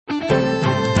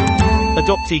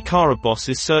Adoptee Kara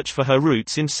Boss's search for her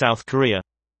roots in South Korea.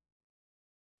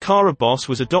 Kara Boss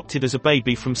was adopted as a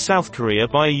baby from South Korea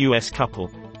by a U.S. couple.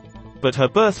 But her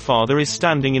birth father is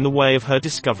standing in the way of her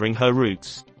discovering her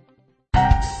roots.